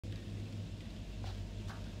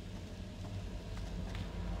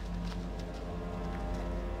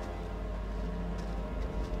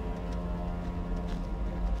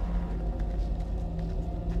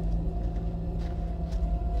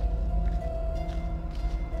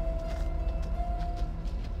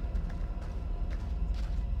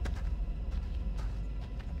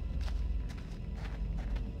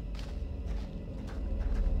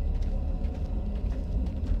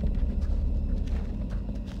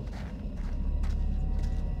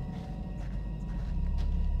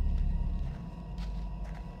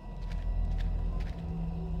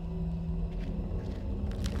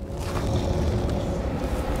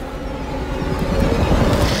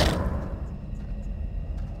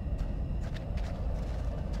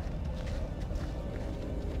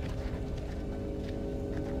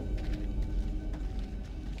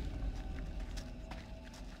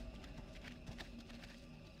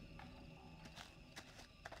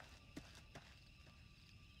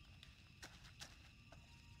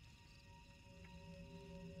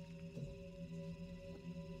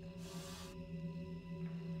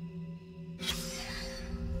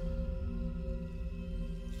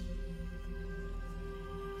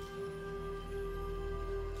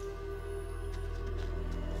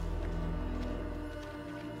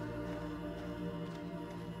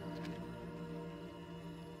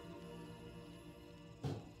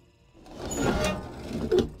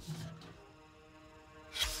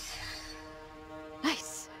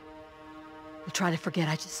We'll try to forget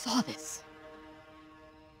I just saw this.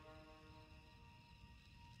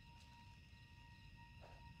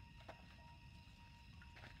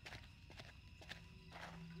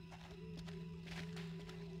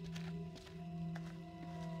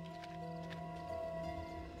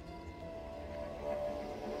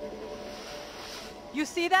 You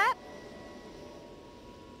see that?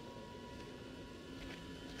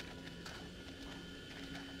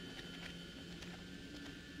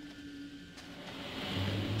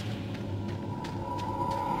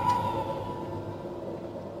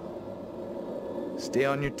 Stay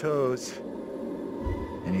on your toes.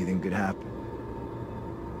 Anything could happen.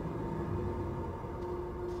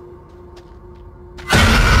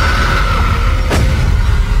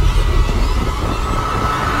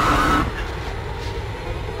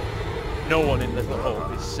 No one in Little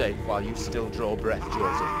Hope is safe while you still draw breath,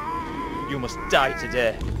 Joseph. You must die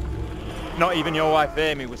today. Not even your wife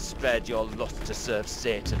Amy was spared your lust to serve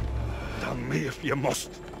Satan. Damn me if you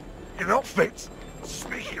must. You're not fit.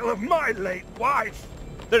 Speaking of my late wife.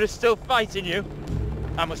 There is still fight in you.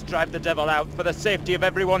 I must drive the devil out for the safety of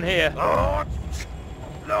everyone here. Oh,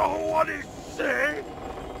 no one is safe.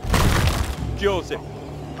 Joseph,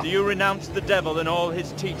 do you renounce the devil and all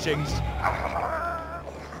his teachings? I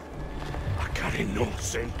carry no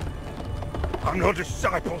sin. I'm no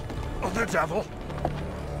disciple of the devil.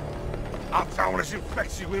 Our town is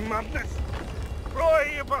infected with madness. Brought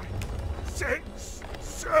here by Satan's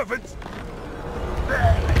servants.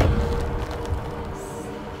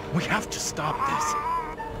 We have to stop this.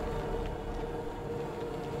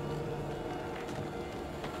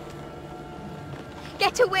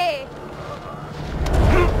 Get away!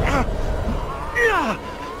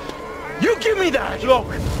 You give me that!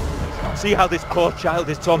 Look! See how this poor child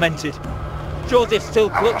is tormented. Joseph still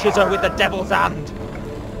clutches her with the devil's hand.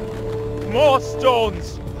 More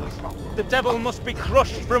stones! The devil must be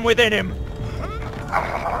crushed from within him.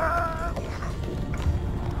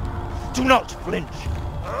 Do not flinch.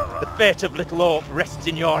 The fate of Little Hope rests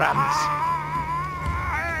in your hands.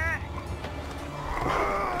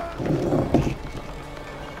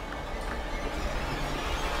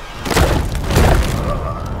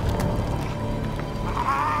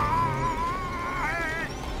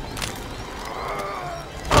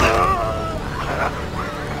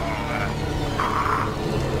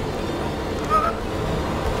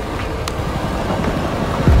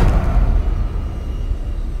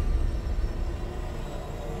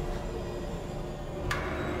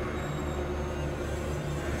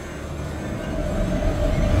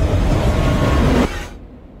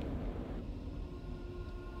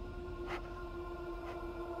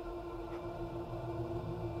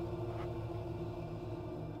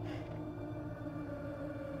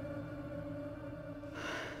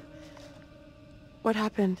 What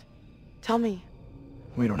happened? Tell me.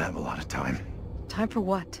 We don't have a lot of time. Time for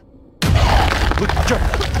what? John!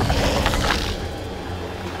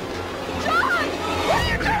 What are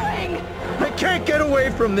you doing? I can't get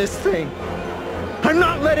away from this thing. I'm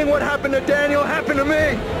not letting what happened to Daniel happen to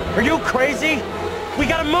me. Are you crazy? We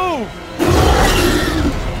gotta move!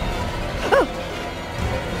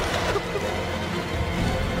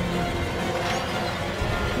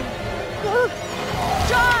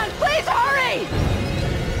 John, please hurry!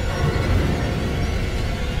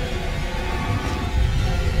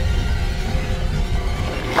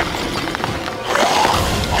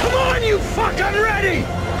 Come on, you fuck! I'm ready!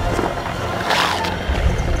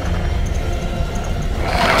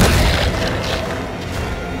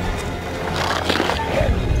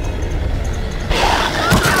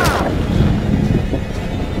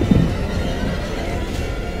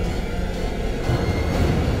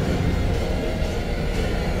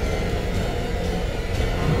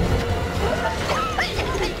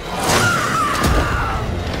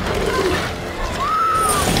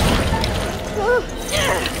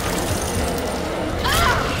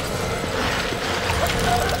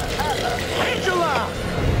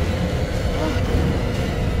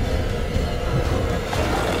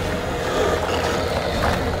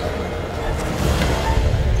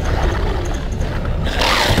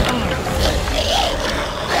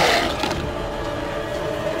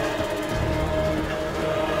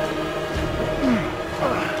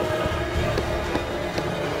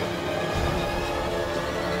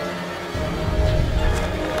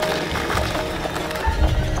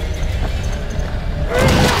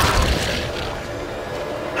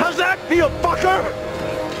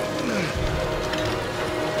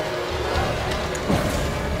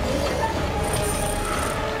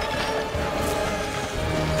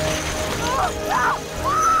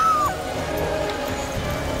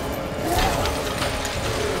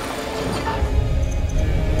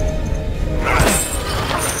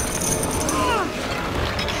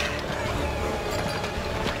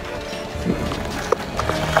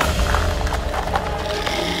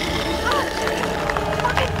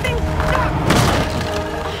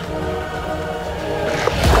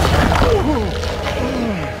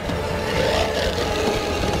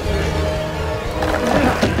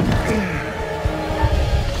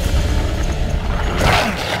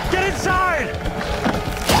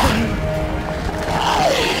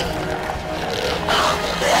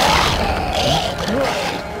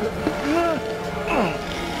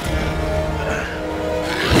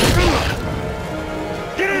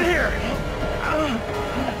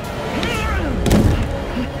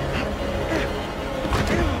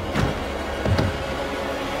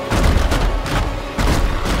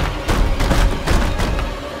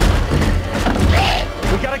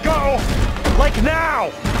 Like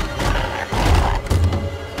now!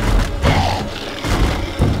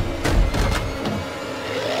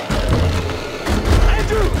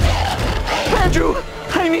 Andrew! Andrew!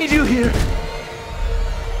 I need you here!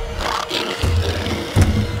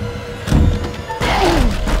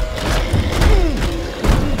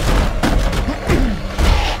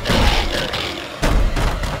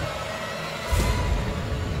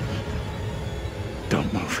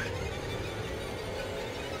 Don't move.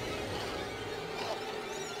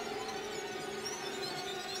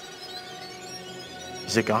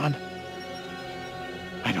 Is it gone?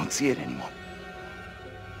 I don't see it anymore.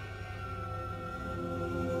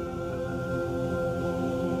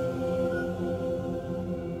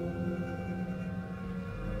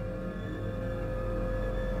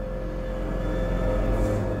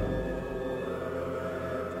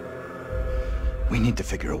 We need to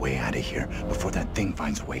figure a way out of here before that thing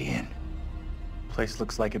finds a way in. Place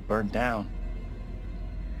looks like it burned down.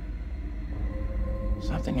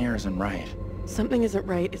 Something here isn't right. Something isn't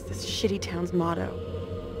right is this shitty town's motto.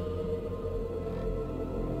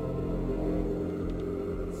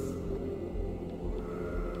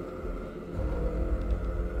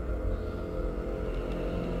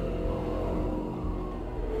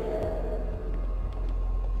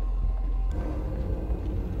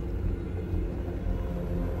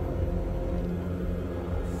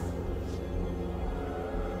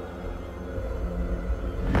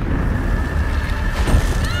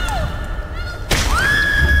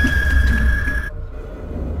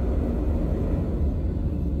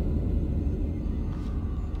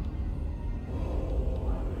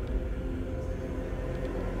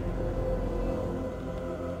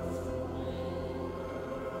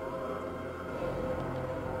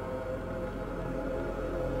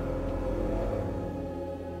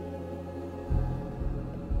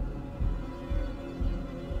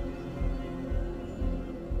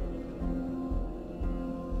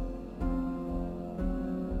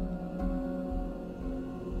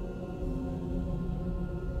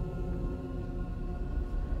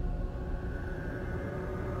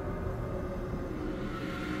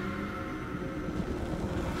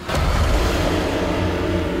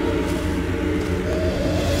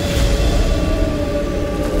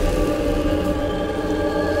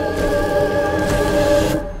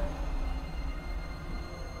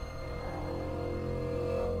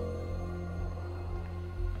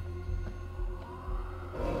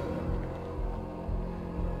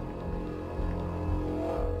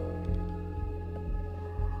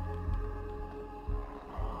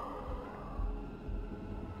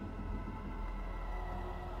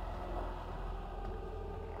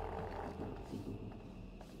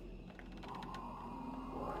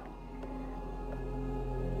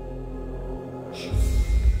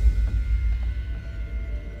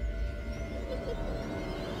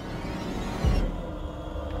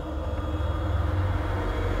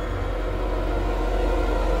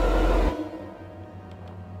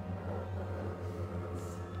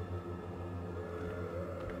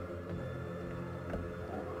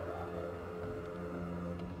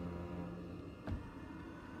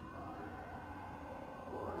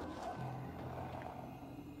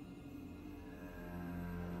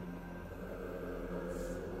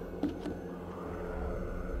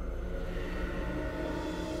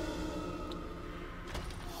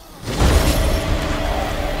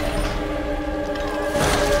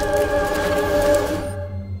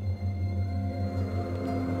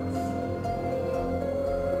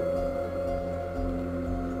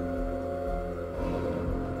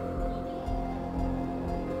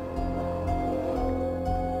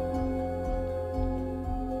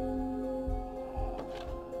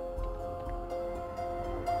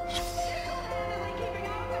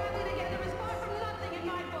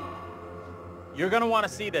 You're gonna want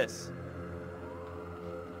to see this.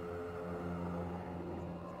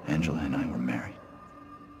 Angela and I were married.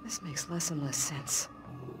 This makes less and less sense.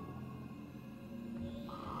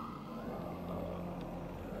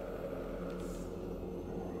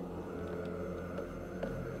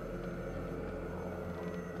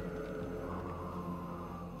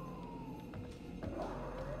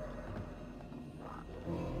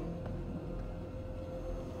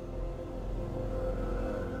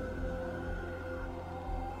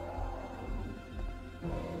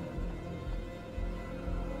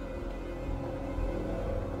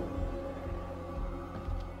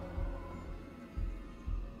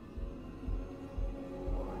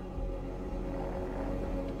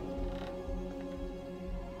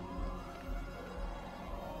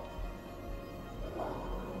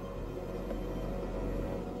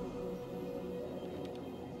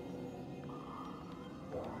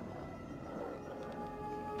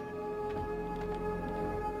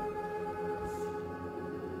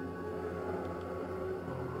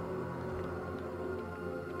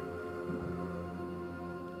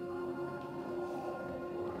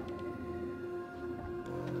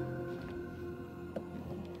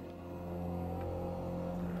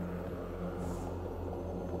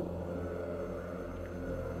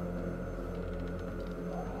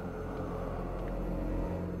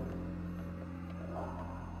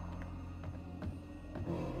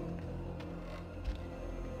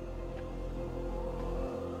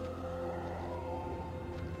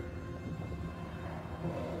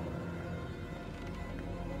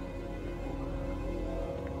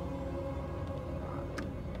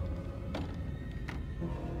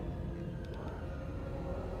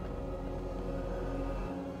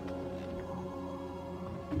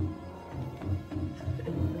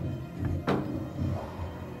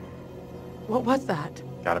 What was that?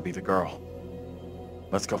 Gotta be the girl.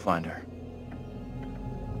 Let's go find her.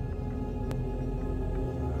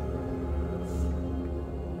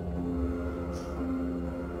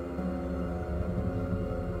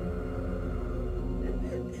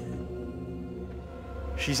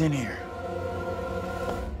 She's in here.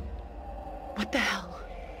 What the hell?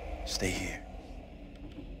 Stay here.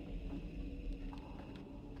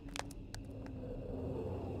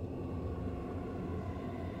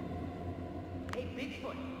 Hey,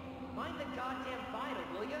 Bigfoot, mind the goddamn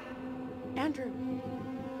vinyl, will ya? Andrew,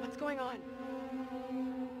 what's going on?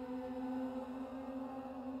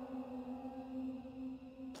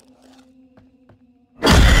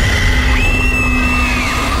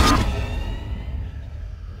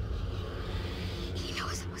 He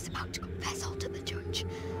knows I was about to confess all to the judge.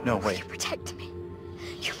 No, Will wait. you protect me?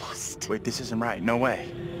 You must. Wait, this isn't right. No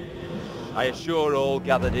way. I assure all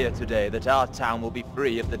gathered here today that our town will be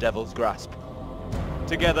free of the devil's grasp.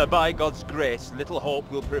 Together, by God's grace, little hope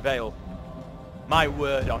will prevail. My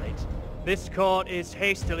word on it. This court is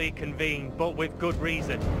hastily convened, but with good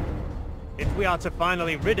reason. If we are to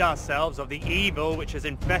finally rid ourselves of the evil which has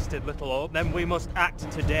infested Little Hope, then we must act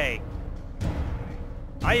today.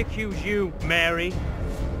 I accuse you, Mary,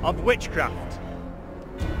 of witchcraft.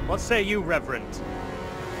 What say you, Reverend?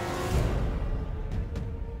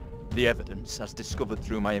 The evidence, as discovered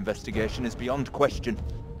through my investigation, is beyond question.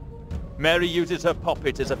 Mary uses her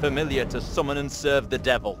puppet as a familiar to summon and serve the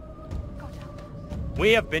devil.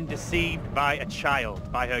 We have been deceived by a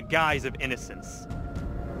child, by her guise of innocence.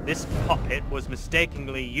 This puppet was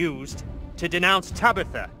mistakenly used to denounce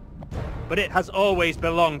Tabitha, but it has always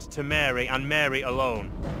belonged to Mary and Mary alone.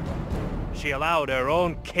 She allowed her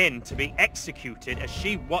own kin to be executed as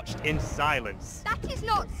she watched in silence. That is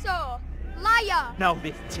not so. Liar! Now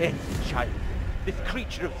this tainted child, this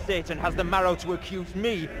creature of Satan, has the marrow to accuse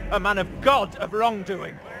me, a man of God, of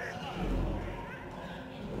wrongdoing.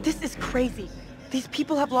 This is crazy. These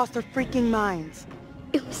people have lost their freaking minds.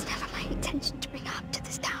 It was never my intention to bring harm to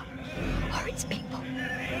this town, or its people.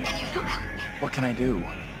 Can you not help me? What can I do?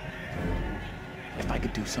 If I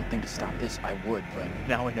could do something to stop this, I would, but...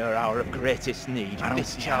 Now in her hour of greatest need, I don't this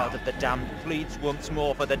see child how. of the damned pleads once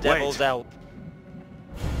more for the devil's help.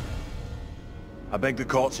 I beg the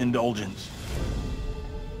court's indulgence.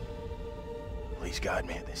 Please guide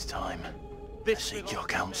me at this time. I seek your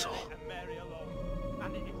counsel. Mary alone,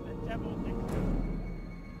 and it is the devil's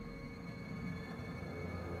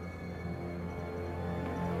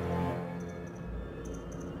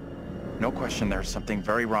No question there's something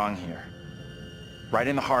very wrong here. Right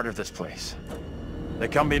in the heart of this place. There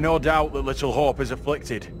can be no doubt that Little Hope is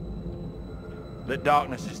afflicted. That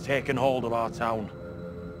darkness has taken hold of our town.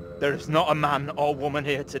 There is not a man or woman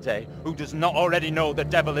here today who does not already know the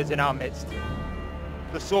devil is in our midst.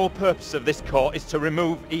 The sole purpose of this court is to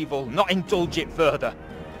remove evil, not indulge it further.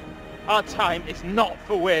 Our time is not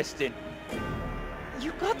for wasting.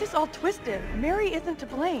 You got this all twisted. Mary isn't to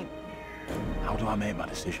blame. How do I make my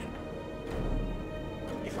decision?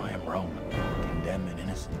 If I am wrong, condemn an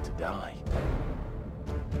innocent to die.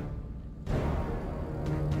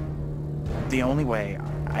 The only way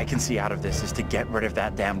I can see out of this is to get rid of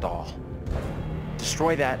that damn doll.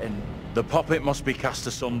 Destroy that and... The puppet must be cast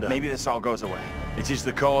asunder. Maybe this all goes away. It is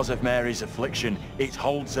the cause of Mary's affliction. It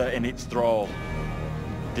holds her in its thrall.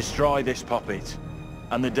 Destroy this puppet,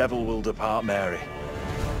 and the devil will depart Mary.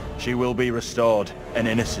 She will be restored, an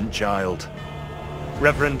innocent child.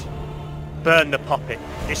 Reverend, burn the puppet.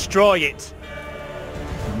 Destroy it.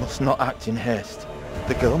 You must not act in haste.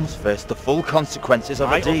 The girl must face the full consequences of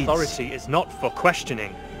her My deeds. authority is not for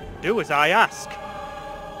questioning. Do as I ask.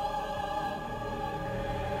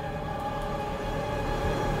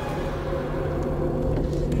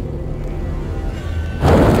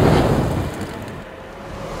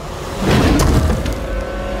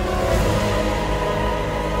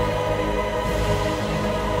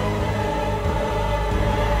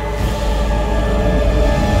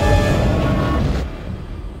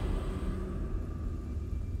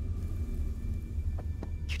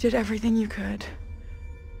 You did everything you could.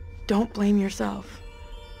 Don't blame yourself.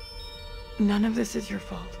 None of this is your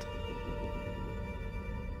fault.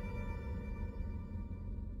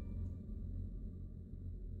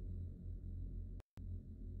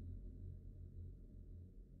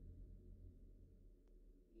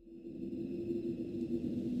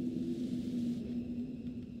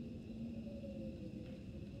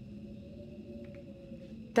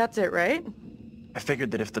 That's it, right? I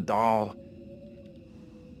figured that if the doll...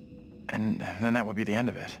 And then that would be the end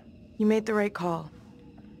of it. You made the right call.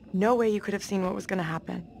 No way you could have seen what was gonna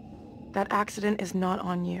happen. That accident is not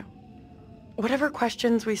on you. Whatever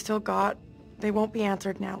questions we still got, They won't be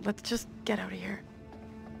answered now. Let's just get out of here.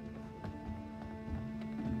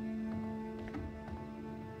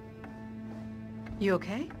 You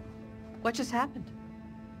okay? What just happened?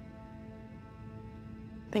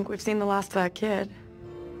 Think we've seen the last of that kid.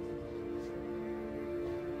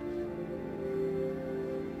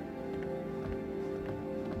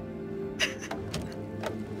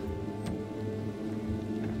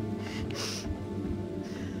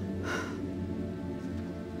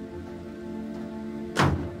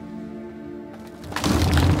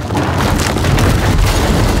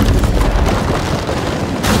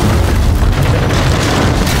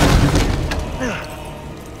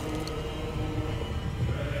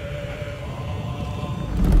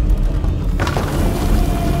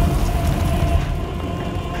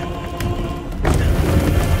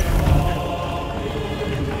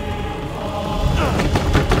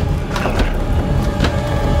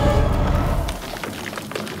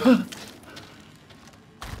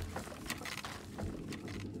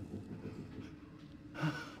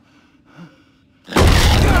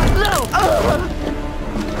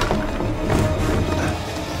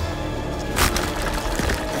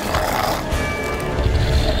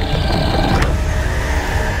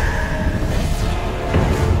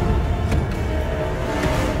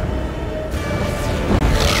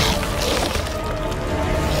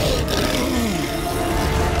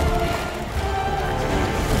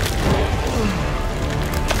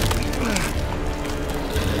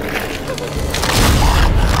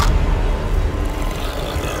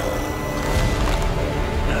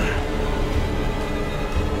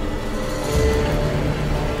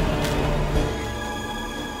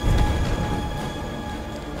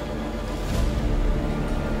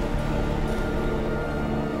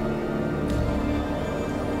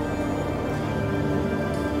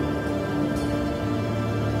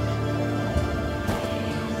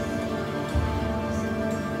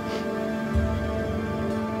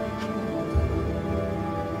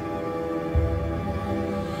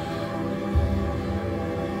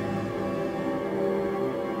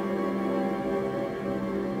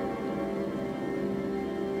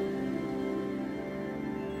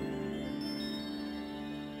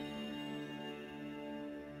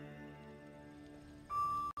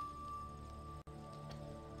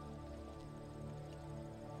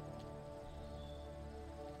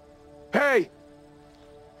 Hey!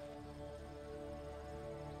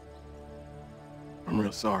 I'm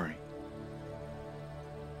real sorry.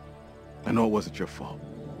 I know it wasn't your fault.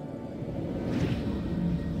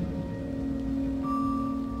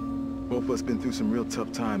 Both of us been through some real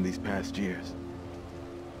tough time these past years.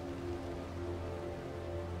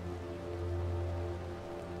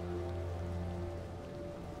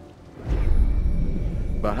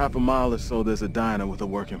 About half a mile or so, there's a diner with a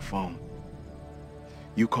working phone.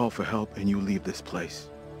 You call for help and you leave this place.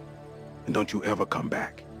 And don't you ever come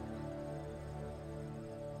back.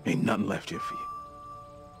 Ain't nothing left here for you.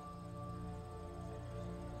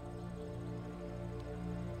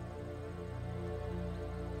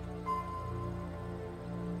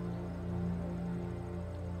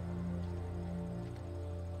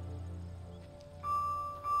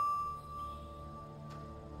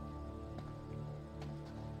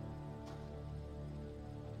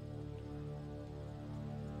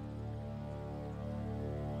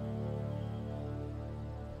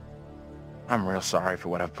 I'm real sorry for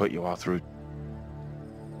what I've put you all through.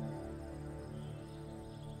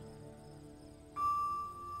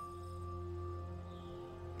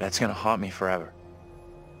 That's gonna haunt me forever.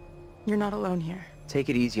 You're not alone here. Take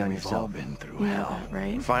it easy on We've all yourself. been through You know hell. that,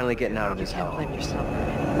 right? Finally getting out of this You can't hell. blame yourself.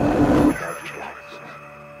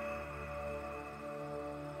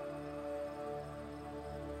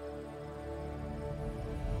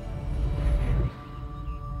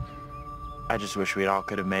 I just wish we all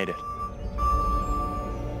could have made it.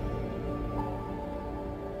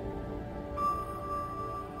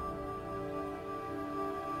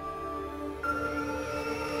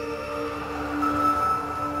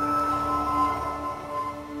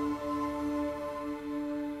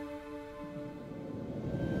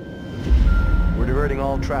 We're diverting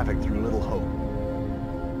all traffic through Little Hope.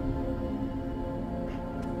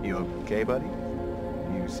 You okay, buddy?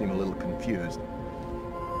 You seem a little confused.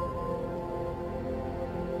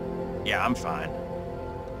 Yeah, I'm fine.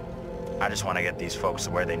 I just want to get these folks to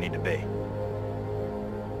where they need to be.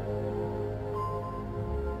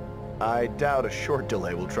 I doubt a short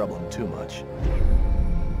delay will trouble him too much.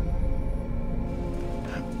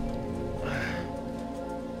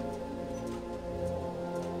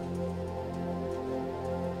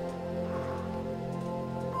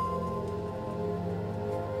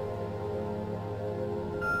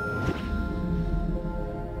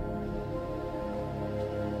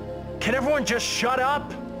 Can everyone just shut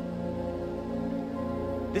up?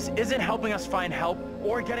 This isn't helping us find help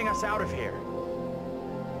or getting us out of here.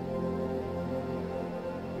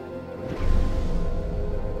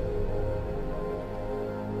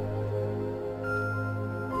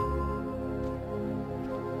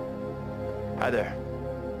 Hi there.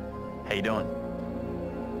 How you doing?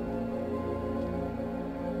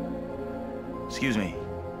 Excuse me,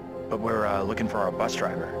 but we're looking for our bus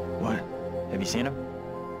driver. What? Have you seen him?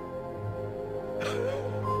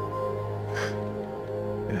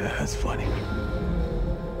 Yeah, that's funny.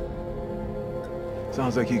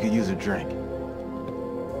 Sounds like you could use a drink.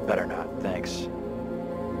 Better not, thanks.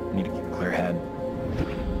 I need to keep a clear head.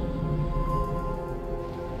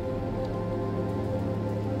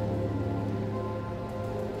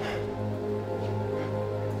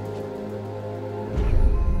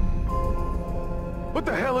 What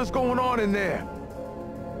the hell is going on in there?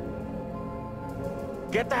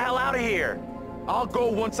 Get the hell out of here! I'll go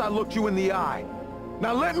once I look you in the eye.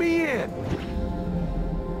 Now let me in!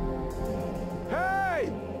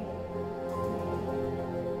 Hey!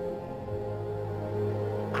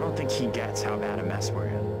 I don't think he gets how bad a mess we're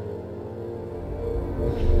in.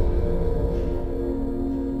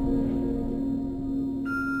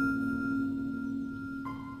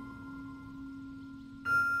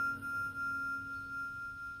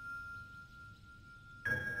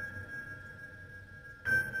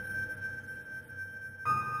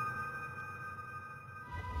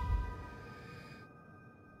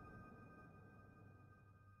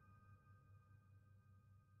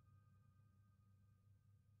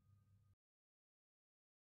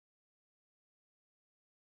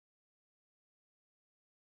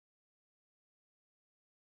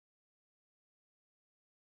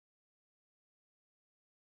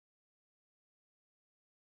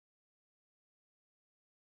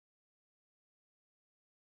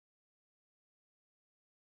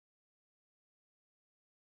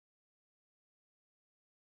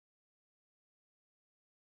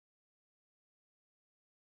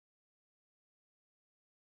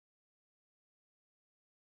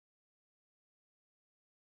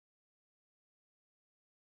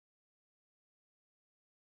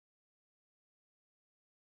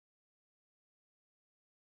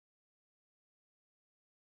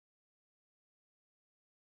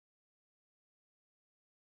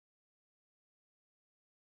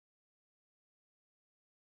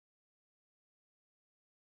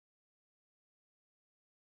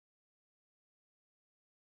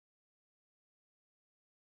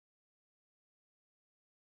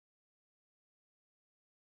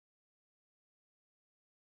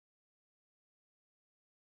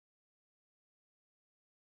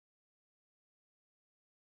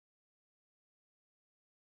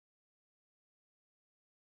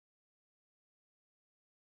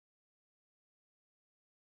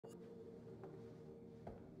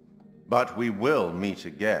 But we will meet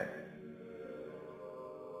again.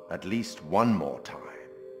 At least one more time.